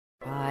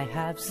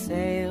have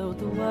sailed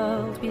the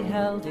world,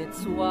 beheld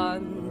its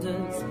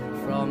wonders,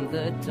 from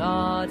the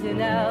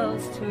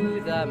Dardanelles to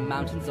the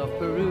mountains of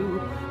Peru,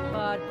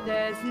 but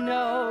there's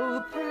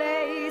no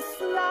place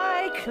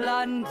like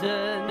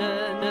London.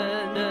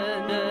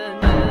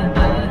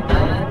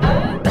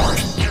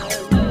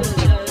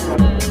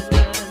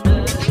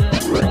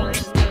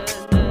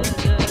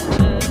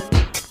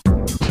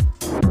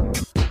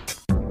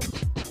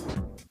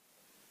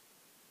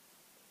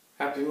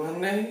 Happy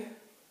Monday.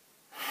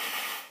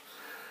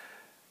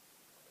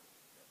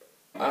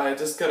 I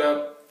just got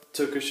up,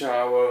 took a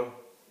shower,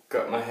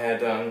 got my hair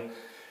done.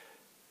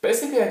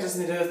 Basically I just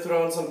need to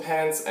throw on some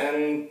pants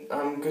and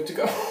I'm good to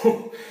go.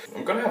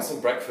 I'm gonna have some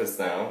breakfast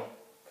now,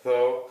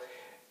 though,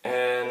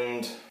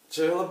 and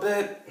chill a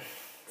bit,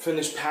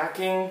 finish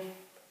packing,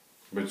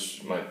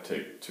 which might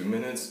take 2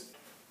 minutes.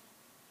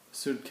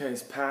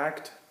 Suitcase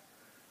packed,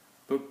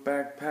 book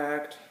bag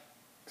packed,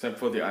 except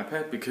for the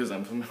iPad because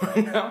I'm filming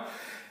right now.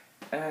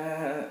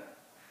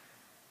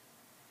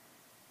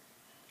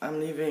 I'm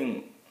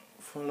leaving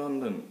for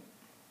London.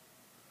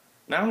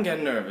 Now I'm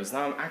getting nervous,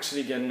 now I'm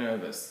actually getting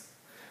nervous.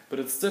 But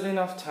it's still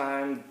enough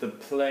time, the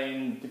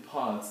plane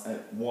departs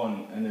at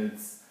 1 and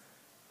it's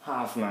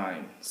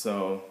 9:30.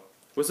 So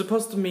we're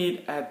supposed to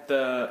meet at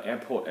the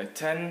airport at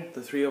 10,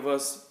 the 3 of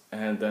us,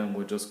 and then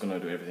we're just gonna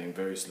do everything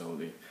very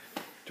slowly.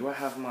 Do I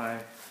have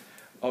my...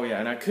 Oh yeah,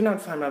 and I could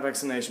not find my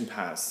vaccination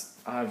pass.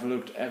 I've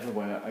looked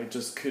everywhere, I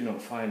just could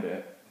not find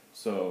it.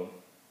 So,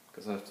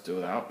 because I have to do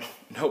that.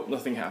 Nope,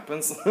 nothing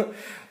happens.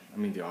 I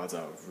mean, the odds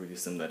are really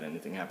slim that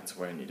anything happens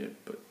where I need it,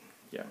 but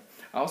yeah.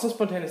 I also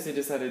spontaneously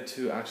decided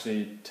to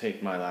actually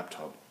take my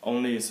laptop,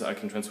 only so I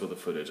can transfer the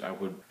footage. I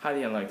would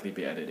highly unlikely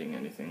be editing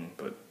anything,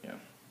 but yeah.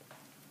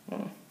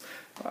 Oh,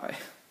 bye.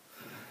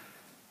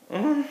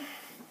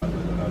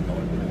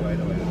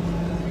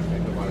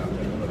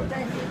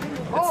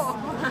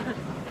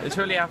 It's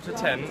really after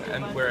 10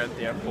 and we're at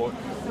the airport.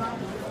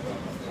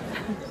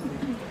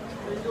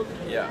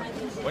 Yeah.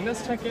 When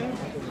does check-in?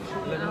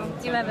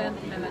 11.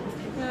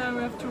 Yeah,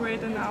 we have to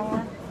wait an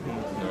hour.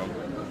 No.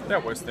 There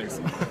are worse things.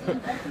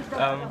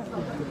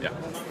 Yeah.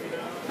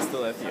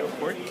 Still at the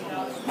airport.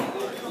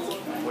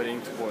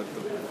 Waiting toward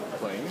the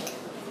plane.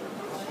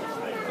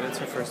 And it's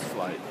her first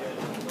flight.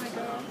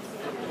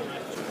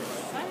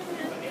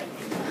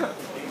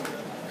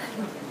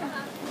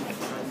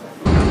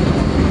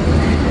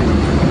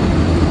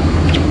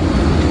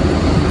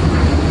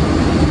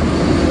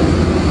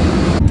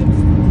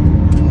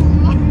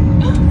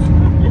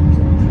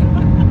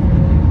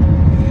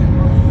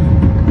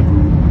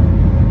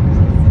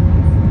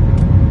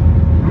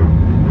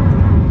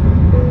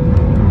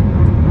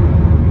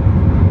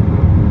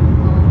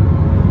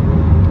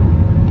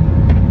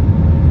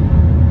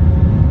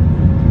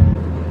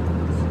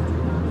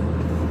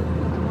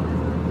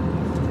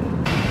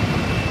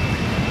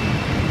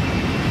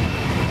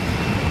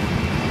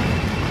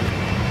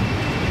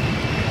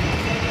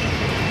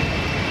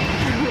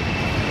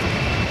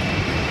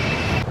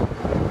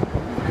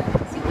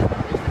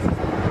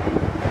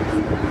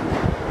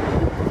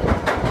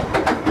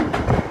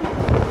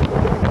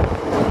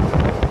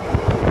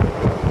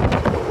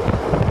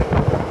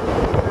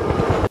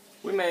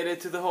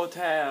 To the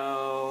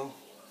hotel.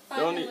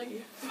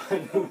 Finally.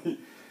 It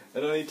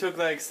only took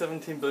like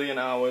 17 billion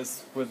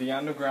hours with the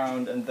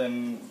underground and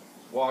then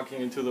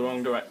walking into the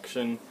wrong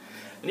direction.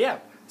 And yeah,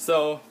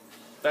 so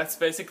that's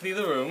basically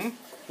the room.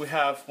 We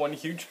have one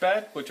huge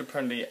bed, which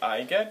apparently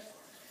I get,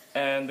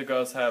 and the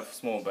girls have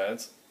small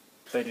beds.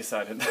 They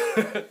decided.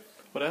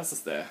 What else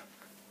is there?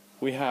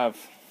 We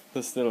have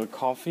this little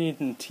coffee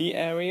and tea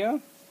area.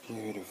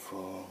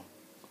 Beautiful.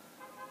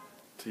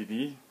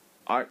 TV.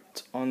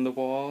 Art on the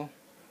wall.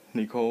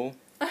 Nicole.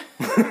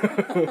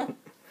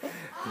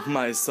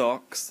 My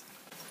socks.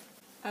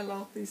 I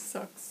love these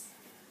socks.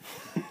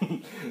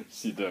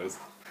 She does.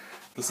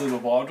 This little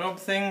wardrobe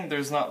thing,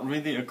 there's not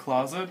really a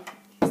closet.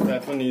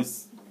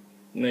 Stephanie's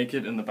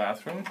naked in the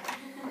bathroom.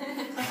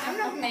 I'm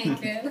not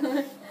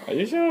naked. Are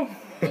you sure?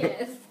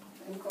 Yes.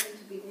 I'm going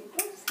to be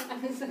naked.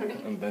 I'm sorry.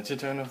 And then you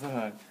turn off the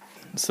light.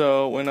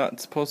 So we're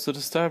not supposed to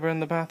disturb her in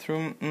the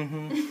bathroom.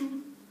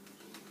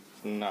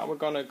 Now we're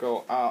gonna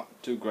go out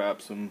to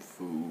grab some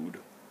food.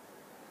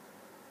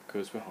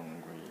 Because we're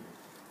hungry.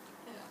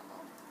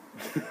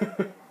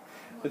 Yeah.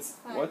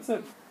 What's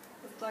it?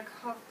 It's like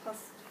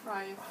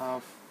 5:30.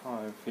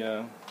 5:30,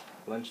 yeah.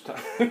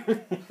 Lunchtime.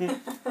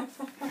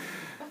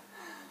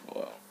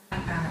 Well.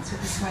 Balance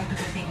with the swipe of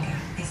a finger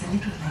is a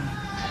little thing.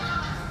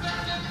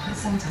 But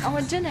sometimes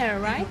Our dinner,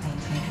 right?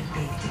 things make a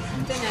big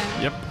difference. Dinner.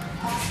 Yep.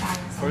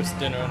 First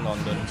dinner in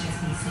London.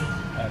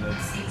 And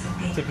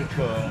it's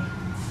typical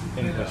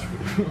English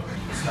food.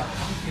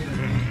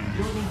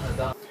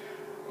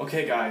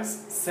 Okay guys,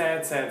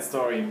 sad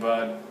story,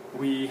 but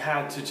we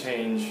had to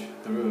change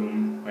the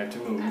room, we had to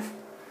move,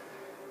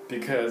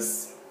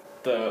 because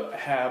the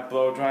hair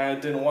blow dryer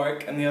didn't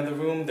work in the other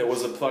room, there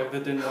was a plug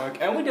that didn't work,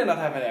 and we did not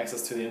have any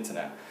access to the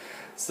internet.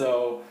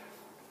 So,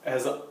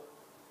 as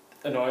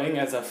annoying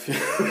as I feel.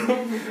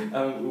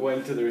 We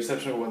went to the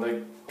reception, we were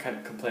like kind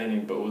of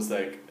complaining, but it was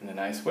like in a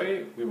nice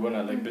way. We were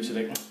not like bitchy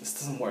like this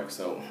doesn't work.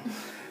 So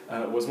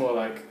it was more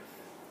like,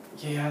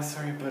 yeah,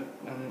 sorry, but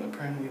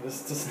apparently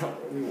this does not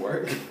really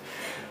work.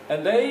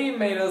 And they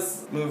made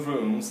us move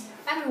rooms.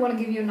 And we want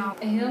to give you now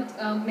a hint.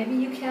 Maybe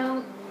you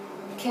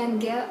can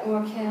get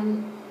or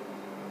can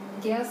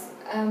guess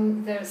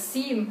the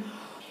theme.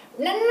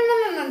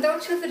 No,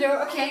 don't shoot the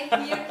door. Okay,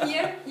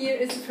 here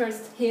is the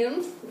first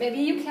hint. Maybe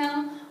you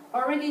can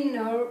already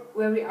know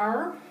where we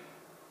are.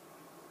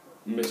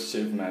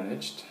 Mischief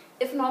managed.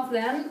 If not,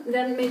 then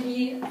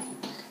maybe.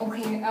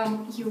 Okay,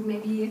 you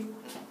maybe.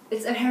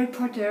 It's a Harry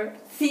Potter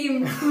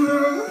theme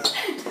room.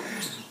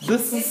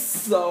 This is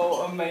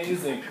so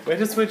amazing. We had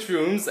to switch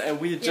rooms and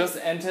we just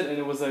entered and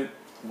it was like,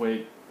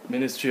 wait,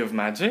 Ministry of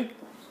Magic?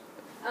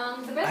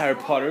 The best Harry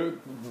one. Potter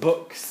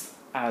books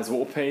as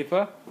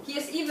wallpaper.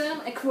 Here's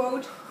even a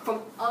quote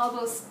from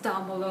Albus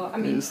Dumbledore. I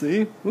mean, You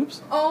see?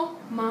 Oops. oh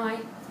my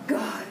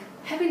god.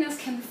 Happiness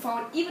can be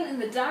found even in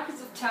the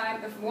darkest of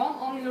time if one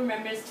only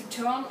remembers to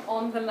turn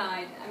on the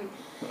light. I mean,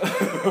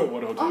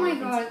 What oh my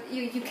god,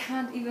 you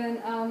can't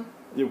even.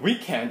 Yeah, we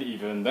can't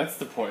even, that's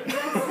the point.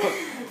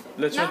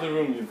 Let's show No. the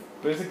room. You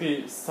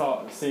basically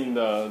seeing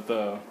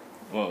the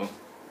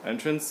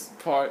entrance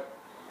part.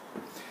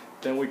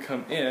 Then we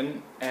come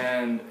in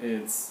and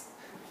there's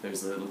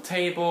a little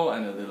table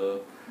and a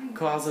little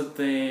closet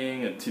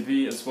thing, a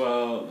TV as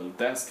well, a little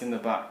desk in the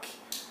back.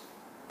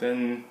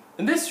 Then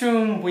in this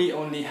room we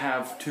only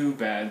have 2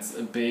 beds,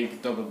 a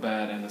big double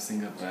bed and a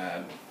single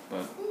bed.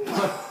 But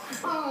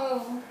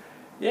Oh.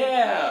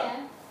 yeah!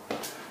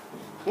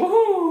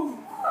 Woohoo!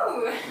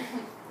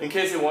 In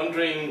case you're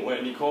wondering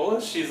where Nicole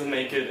is, she's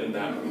naked in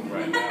that room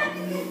right now.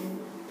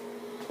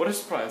 What a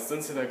surprise,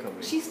 didn't see that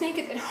coming. She's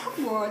naked in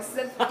Hogwarts.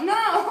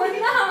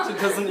 No. She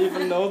doesn't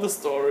even know the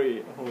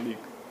story. Holy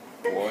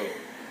boy.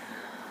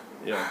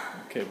 Yeah,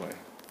 okay, bye.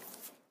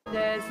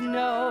 There's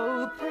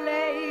no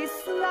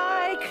place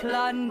like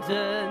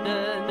London.